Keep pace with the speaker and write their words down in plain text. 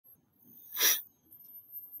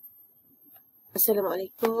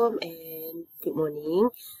Assalamualaikum and good morning.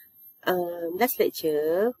 Last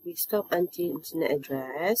lecture, we stopped until internet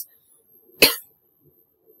address.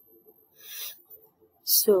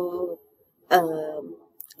 So,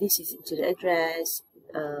 this is internet address,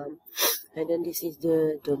 and then this is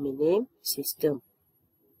the domain name system.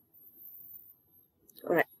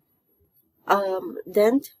 Alright.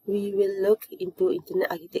 Then we will look into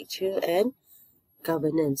internet architecture and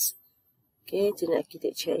governance. Okay, internet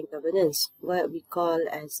architecture and governance, what we call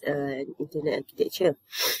as an internet architecture.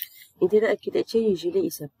 Internet architecture usually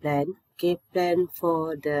is a plan, plan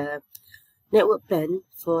for the network plan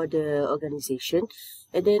for the organization,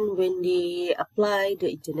 and then when they apply the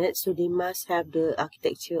internet, so they must have the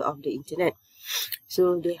architecture of the internet.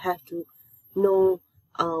 So they have to know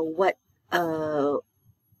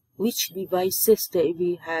which devices that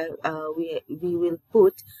we have we will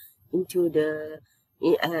put into the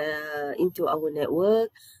into our network,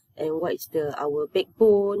 and what is our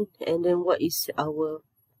backbone, and then what is our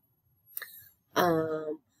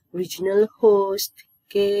regional host,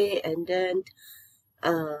 and then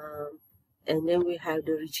we have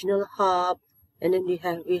the regional hub, and then we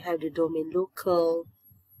have the domain local.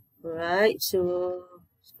 Alright, so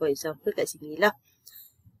for example kat sini lah,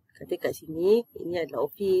 kata kat sini ini adalah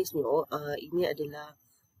office ni, ini adalah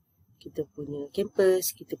kita punya campus,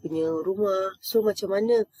 kita punya rumah. So macam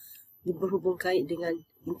mana dia berhubung kait dengan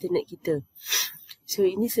internet kita. So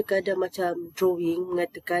ini sekadar macam drawing,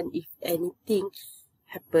 mengatakan if anything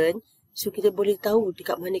happen, so kita boleh tahu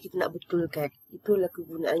dekat mana kita nak betulkan. Itulah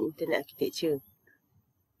kegunaan internet architecture.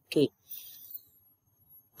 Okay.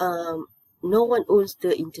 No one owns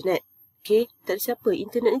the internet. Okay, tak ada siapa.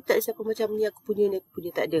 Internet ni tak ada siapa macam ni aku punya,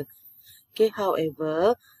 tak ada. Okay,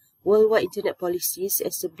 however, worldwide internet policies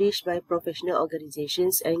established by professional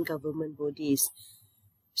organizations and government bodies.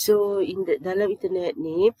 So, dalam internet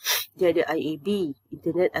ni, dia ada IAB,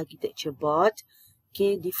 Internet Architecture Board.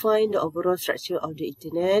 Okay, define the overall structure of the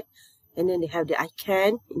internet. And then they have the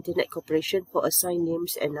ICANN, Internet Corporation for Assigned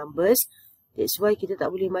Names and Numbers. That's why kita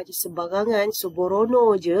tak boleh macam sembarangan,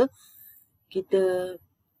 seborono je, kita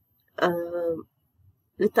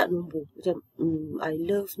letak nombor. Macam, I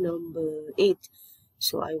love number 8.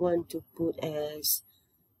 So, I want to put as,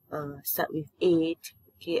 start with 8.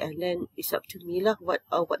 Okay, and then it's up to me lah,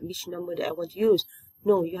 which number that I want to use.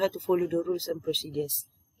 No, you have to follow the rules and procedures.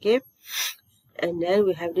 Okay, and then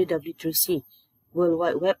we have the W3C, World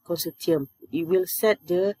Wide Web Consortium. It will set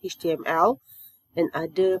the HTML and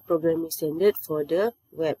other programming standard for the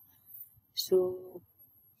web. So,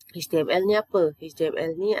 HTML ni apa?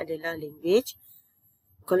 HTML ni adalah language.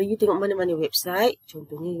 Kalau you tengok mana-mana website,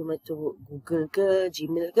 contohnya you masuk Google ke,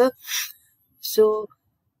 Gmail ke, so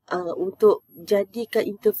untuk jadikan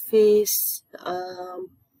interface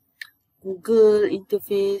Google,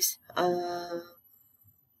 interface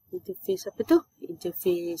apa tu?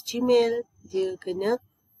 Interface Gmail, dia kena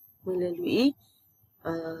melalui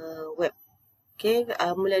web. Okay,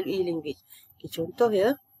 melalui language. Okay, contoh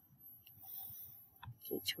ya.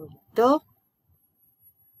 Okay, contoh.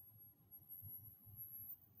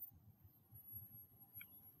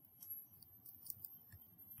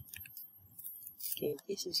 Okay,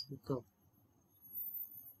 this is Google.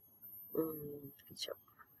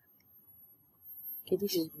 Okay,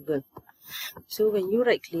 this is Google. So when you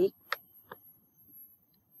right click,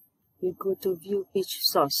 you go to view page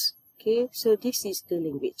source. Okay, so this is the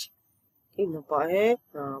language. Okay, nampak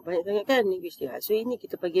banyak sangat kan language dia. So ini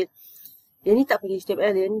kita panggil, yang ni tak panggil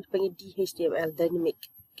HTML, yang ni panggil DHTML, dynamic.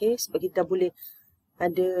 Okay, sebab kita dah boleh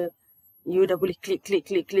ada, you dah boleh klik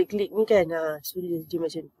ni kan. So dia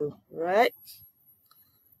macam tu. Alright.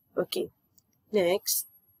 Okay,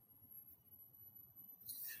 next.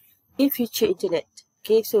 In future internet.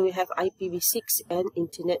 Okay, so we have IPv6 and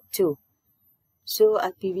Internet 2. So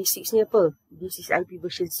IPv6 ni apa? This is IP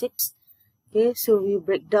version 6. Okay, so we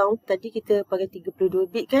break down. Tadi kita pakai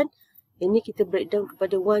 32 bit kan? Ini kita break down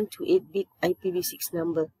kepada 1 to 8 bit IPv6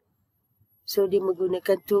 number. So dia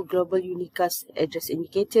menggunakan tu Global Unicast Address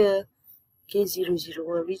Indicator. Okay,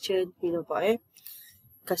 001 region. You nampak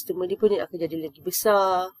customer dia pun akan jadi lagi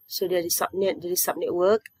besar. So dia ada subnet, dia ada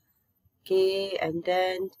subnetwork. Okay, and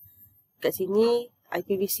then kat sini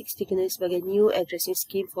IPv6 dikenali sebagai new addressing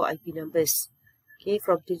scheme for IP numbers. Okay,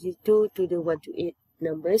 from 32 to the 1 to 8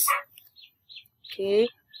 numbers. Okay,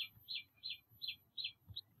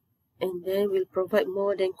 and then we'll provide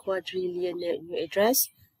more than quadrillion new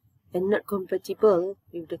address and not compatible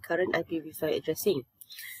with the current IPv5 addressing.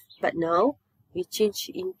 But now we change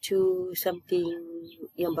into something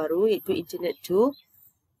yang baru, iaitu Internet 2.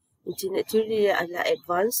 Internet 2 dia adalah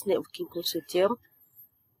Advanced Networking Consortium.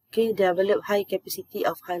 Okay, develop high capacity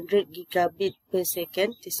of 100 gigabit per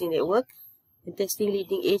second testing network and testing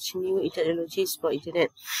leading edge new technologies for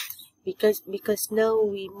internet. Because now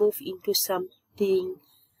we move into something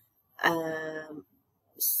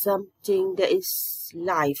something that is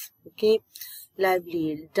live, okay,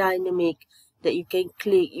 lively, dynamic, that you can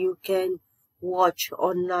click, you can watch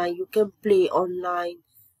online, you can play online,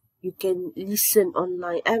 you can listen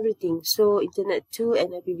online, everything. So Internet 2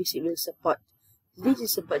 and IPv6 will support. This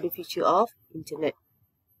is about the future of internet.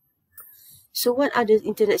 So what are the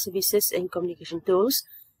internet services and communication tools?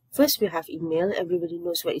 First, we have email. Everybody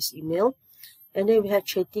knows what is email. And then we have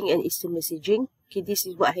chatting and instant messaging. Okay, this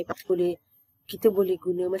is what kita boleh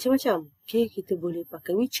guna macam-macam. Okay, kita boleh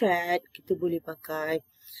pakai WeChat, kita boleh pakai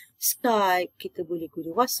Skype, kita boleh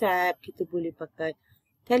guna WhatsApp, kita boleh pakai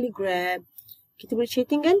Telegram. Kita boleh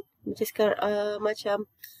chatting kan? Macam sekarang, macam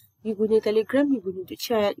you guna Telegram, you guna untuk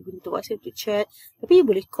chat, you guna untuk WhatsApp untuk chat. Tapi you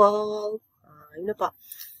boleh call. You nampak?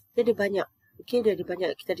 Dia ada banyak. Okay, dia ada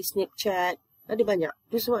banyak. Kita ada Snapchat. Ada banyak.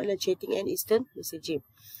 Itu semua adalah chatting and instant messaging.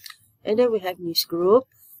 And then we have news group.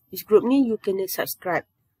 News group ni you kena subscribe.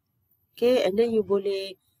 Okay, and then you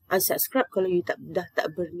boleh unsubscribe kalau you dah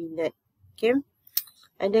tak berminat. Okay.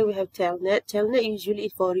 And then we have telnet. Telnet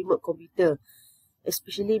usually is for remote computer.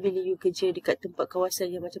 Especially bila you kerja dekat tempat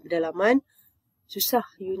kawasan yang macam pedalaman. Susah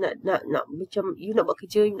you nak macam you nak buat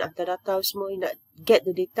kerja, you nak hantar data semua, you nak get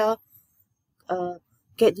the data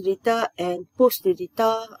and post the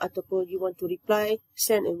data, ataupun you want to reply,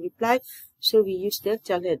 send and reply. So we use the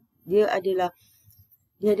telnet. Dia adalah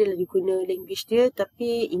guna language dia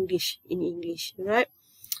tapi in English, right?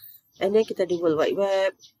 And then kita ada World Wide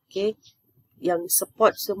Web, okay, yang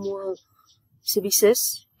support semua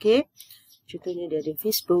services, okay. Contohnya dia ada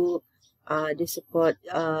Facebook, dia support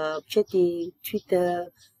chatting,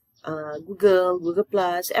 Twitter, Google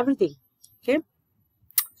Plus, everything, okay.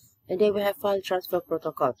 And then we have file transfer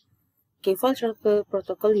protocol. Okay, file transfer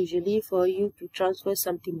protocol usually for you to transfer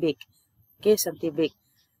something big, okay, something big.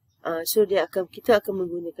 So kita akan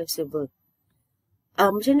menggunakan server.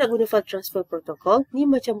 Macam nak guna file transfer protocol ni,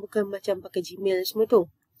 bukan macam pakai Gmail semua tu.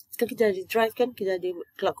 Sekarang kita ada drive kan, kita ada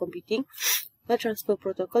cloud computing. File transfer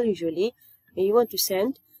protocol usually when you want to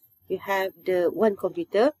send, you have the one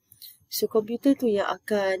computer. So computer tu yang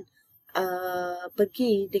akan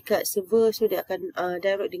pergi dekat server, so dia akan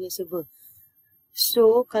direct dengan server.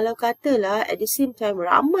 So kalau katalah at the same time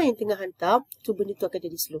ramai yang tengah hantar, tu benda tu akan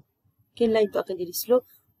jadi slow. Okay, line tu akan jadi slow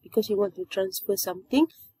because you want to transfer something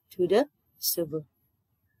to the server.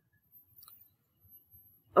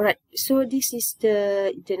 Alright, so this is the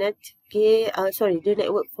internet, okay, the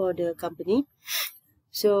network for the company.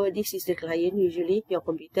 So this is the client, usually your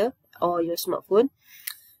computer or your smartphone.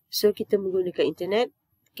 So kita menggunakan internet,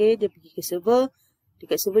 okay, dia pergi ke server.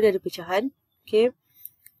 Dekat server dia ada pecahan, okay.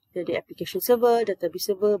 Dia ada application server, database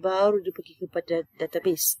server, baru dia pergi kepada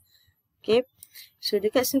database, okay. So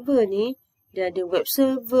dekat server ni dia ada web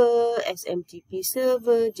server, SMTP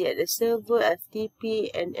server, JLS server,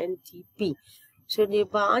 FTP, and NTP. So dia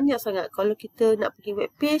banyak sangat. Kalau kita nak pergi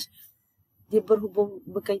web page, dia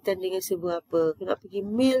berkaitan dengan server apa. Kalau nak pergi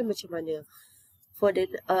mail macam mana. For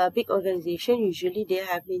the big organisation, usually they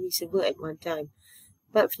have many server at one time.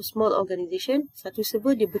 But for small organisation, satu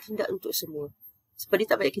server dia bertindak untuk semua. Sebab dia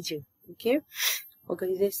tak banyak kerja. Okay.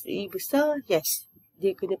 Organisasi besar, yes,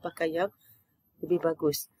 dia kena pakai yang lebih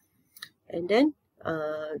bagus. And then,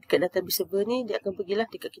 dekat database server ni, dia akan pergilah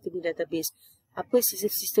dekat kita punya database. Apa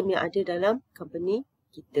sistem-sistem yang ada dalam company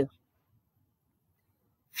kita.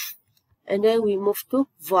 And then we move to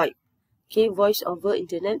VoIP. Okay, Voice over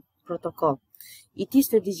Internet Protocol. It is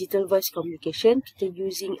the digital voice communication. Kita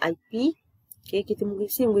using IP. Okay, kita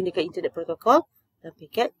menggunakan Internet Protocol dan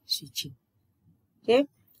packet switching. Okay,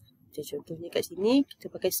 contohnya kat sini, kita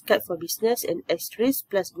pakai Skype for Business and Asterisk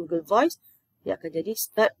plus Google Voice. Dia akan jadi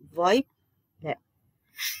Start VoIP Lab.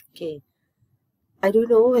 Okay. I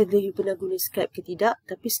don't know whether you pernah guna Skype ke tidak,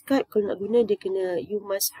 tapi Skype kalau nak guna, you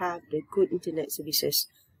must have the good internet services.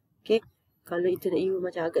 Okay. Kalau internet you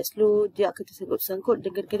macam agak slow, dia akan tersangkut-sangkut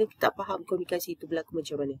dan kadang-kadang kita tak faham komunikasi itu berlaku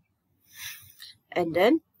macam mana. And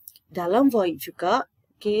then, dalam VoIP juga,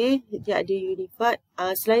 okay, dia ada unified,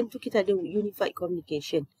 selain tu kita ada unified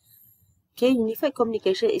communication. Okay, unified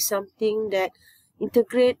communication is something that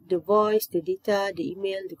integrate the voice, the data, the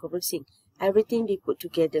email, the conferencing. Everything they put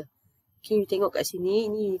together. Okay, you tengok kat sini,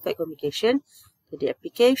 ini unified communication. Dia ada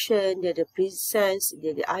application, dia ada presence,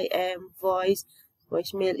 dia ada IM, voice,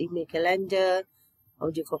 voicemail, email, calendar,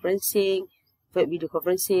 audio conferencing, web video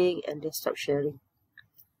conferencing, and desktop sharing.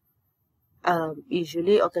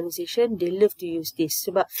 Usually organisation, they love to use this.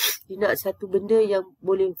 Sebab dia nak satu benda yang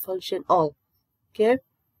boleh function all. Okay.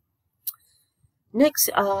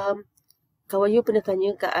 Next, kawan you pernah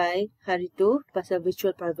tanya kat I hari tu pasal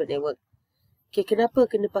virtual private network. Okay, kenapa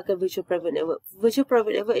kena pakai virtual private network? Virtual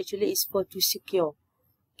private network actually is for to secure.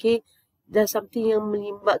 Okay, dan something yang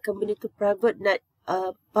melibatkan benda tu private, that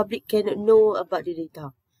public cannot know about the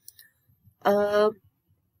data.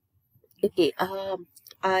 Okay,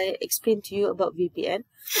 I explain to you about VPN.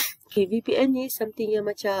 Okay, VPN ni something yang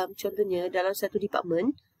macam, contohnya dalam satu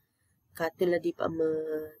department, katalah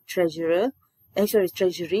department treasury,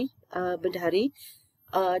 bendahari,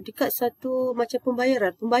 dekat satu macam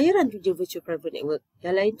pembayaran tu je virtual private network.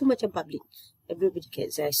 Yang lain tu macam public, everybody can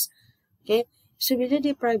access. Okay, so bila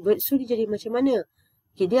dia private, so dia jadi macam mana?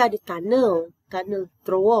 Okay, dia ada tunnel,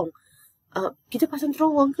 terowong. Kita pasang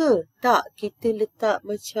terowong ke? Tak, kita letak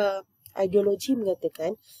macam ideologi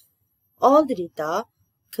mengatakan all the data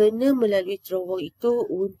kena melalui terowong itu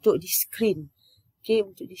untuk di screen. Okay,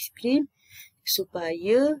 untuk di screen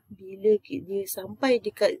supaya bila dia sampai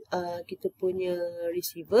dekat kita punya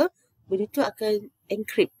receiver, benda tu akan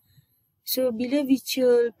encrypt. So bila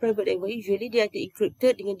virtual private network, usually dia ada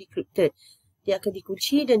encrypted dengan decrypted. Dia akan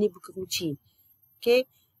dikunci dan dibuka kunci. Okay,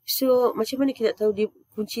 so macam mana kita tahu dia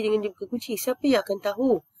kunci dengan dibuka kunci? Siapa yang akan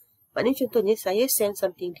tahu? Maknanya contohnya saya send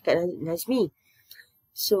something dekat Nazmi.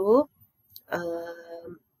 So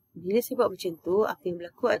bila saya buat macam tu, apa yang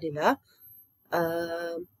berlaku adalah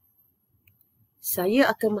saya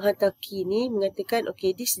akan menghantar key ni, mengatakan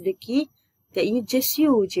okay, this is the key that you je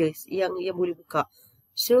yang boleh buka.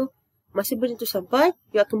 So masa benda tu sampai,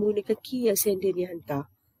 you akan menggunakan key yang sender ni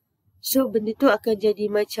hantar. So benda tu akan jadi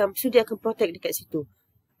macam, so dia akan protect dekat situ.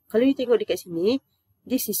 Kalau you tengok dekat sini,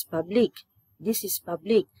 this is public, this is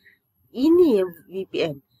public. Ini yang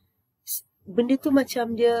VPN. Benda tu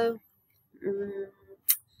macam dia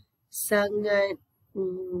sangat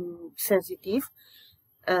sensitif,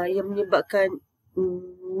 yang menyebabkan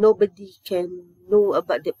nobody can know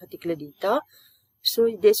about that particular data.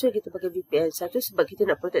 So that's why kita pakai VPN. Satu, sebab kita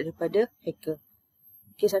nak protect daripada hacker.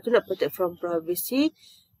 Okay, satu nak protect from privacy.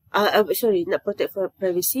 Nak protect from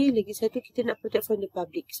privacy. Lagi satu, kita nak protect from the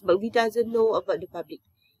public. Sebab we doesn't know about the public.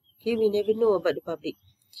 Okay, we never know about the public.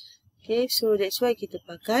 Okay, so that's why kita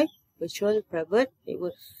pakai virtual private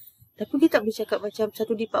network. Tapi kita tak boleh cakap macam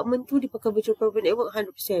satu department tu dia pakai virtual private network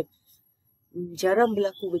 100%. Jarang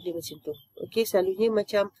berlaku benda macam tu. Okay, selalunya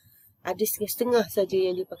macam ada setengah-setengah saja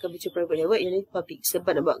yang dia pakai virtual private network, yang lain public.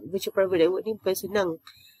 Sebab nak buat virtual private network ni bukan senang.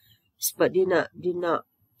 Sebab dia nak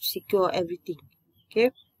secure everything. Okay.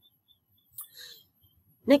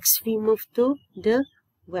 Next, we move to the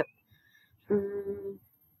web.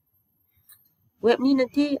 Web ni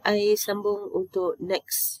nanti I sambung untuk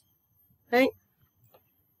next. Right?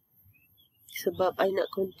 Sebab I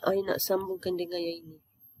nak sambungkan dengan yang ini.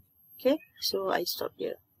 Okay, so I stop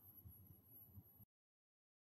here.